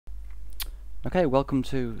Okay, welcome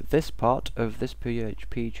to this part of this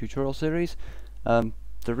PHP tutorial series. The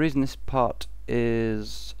reason this part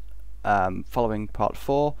is following part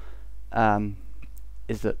 4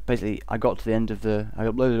 is that basically I got to the end of I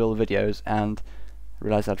uploaded all the videos and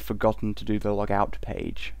realised I'd forgotten to do the logout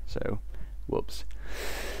page, so whoops.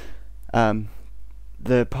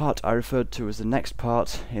 The part I referred to as the next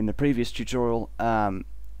part in the previous tutorial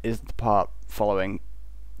is the part following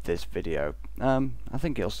this video. I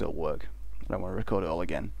think it'll still work. I don't want to record it all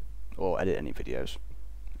again, or edit any videos,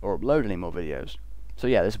 or upload any more videos. So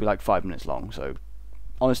yeah, this will be like 5 minutes long, so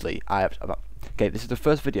honestly, okay, this is the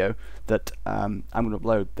first video that I'm going to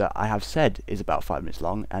upload that I have said is about 5 minutes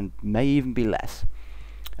long, and may even be less.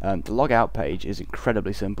 The logout page is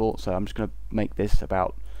incredibly simple, so I'm just going to make this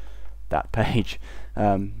about that page.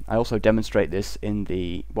 I also demonstrate this in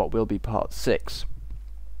what will be part 6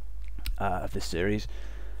 of this series.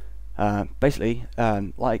 Basically,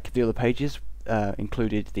 like the other pages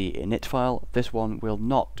included the init file, this one will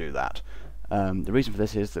not do that. The reason for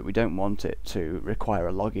this is that we don't want it to require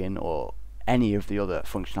a login or any of the other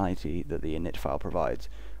functionality that the init file provides.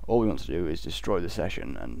 All we want to do is destroy the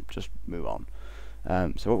session and just move on.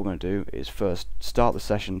 So what we're going to do is first start the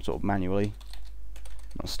session sort of manually.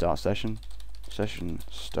 Not start session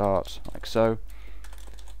start, like so.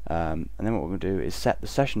 And then what we're going to do is set the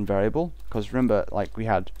session variable, because remember, like, we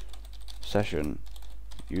had session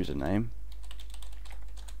username.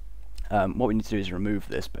 What we need to do is remove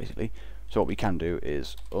this basically. So what we can do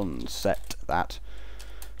is unset that,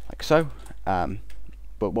 like so. But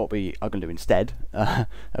what we are going to do instead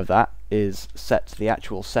of that is set the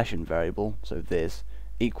actual session variable, so this,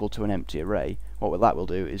 equal to an empty array. What that will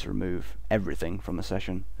do is remove everything from the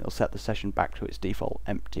session. It'll set the session back to its default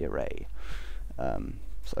empty array.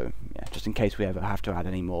 So yeah, just in case we ever have to add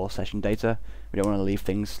any more session data, we don't want to leave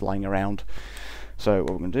things lying around. So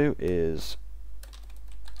what we're going to do is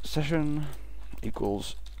session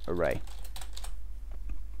equals array,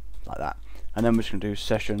 like that, and then we're just going to do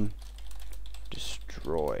session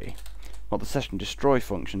destroy. What the session destroy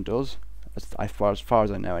function does, as far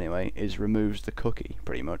as I know anyway, is removes the cookie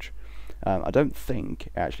pretty much. I don't think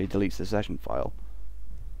it actually deletes the session file.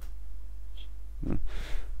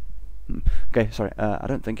 Okay, sorry, I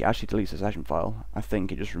don't think it actually deletes the session file. I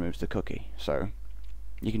think it just removes the cookie. So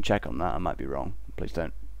you can check on that. I might be wrong. Please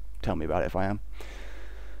don't tell me about it if I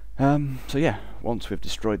am. So yeah, once we've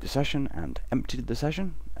destroyed the session and emptied the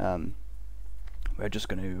session, we're just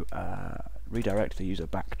going to redirect the user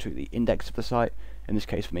back to the index of the site. In this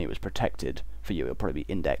case, for me, it was protected. For you, it'll probably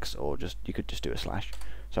be index, or you could just do a slash.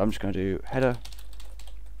 So I'm just going to do header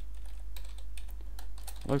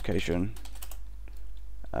location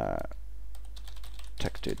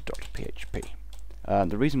texted.php.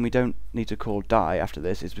 The reason we don't need to call die after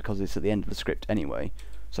this is because it's at the end of the script anyway,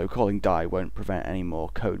 so calling die won't prevent any more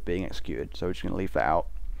code being executed, so we're just going to leave that out.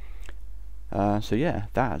 So yeah,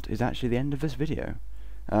 that is actually the end of this video.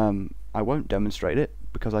 I won't demonstrate it,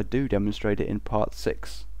 because I do demonstrate it in part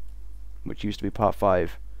 6, which used to be part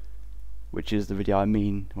 5, which is the video I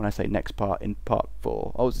mean when I say next part in part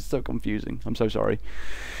 4. Oh, this is so confusing, I'm so sorry.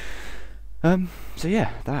 So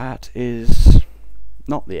yeah, that is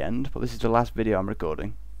not the end, but this is the last video I'm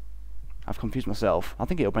recording. I've confused myself. I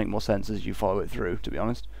think it'll make more sense as you follow it through, to be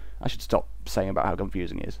honest. I should stop saying about how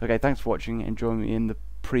confusing it is. Okay, thanks for watching. Enjoy me in the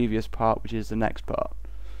previous part, which is the next part.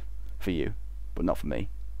 For you, but not for me.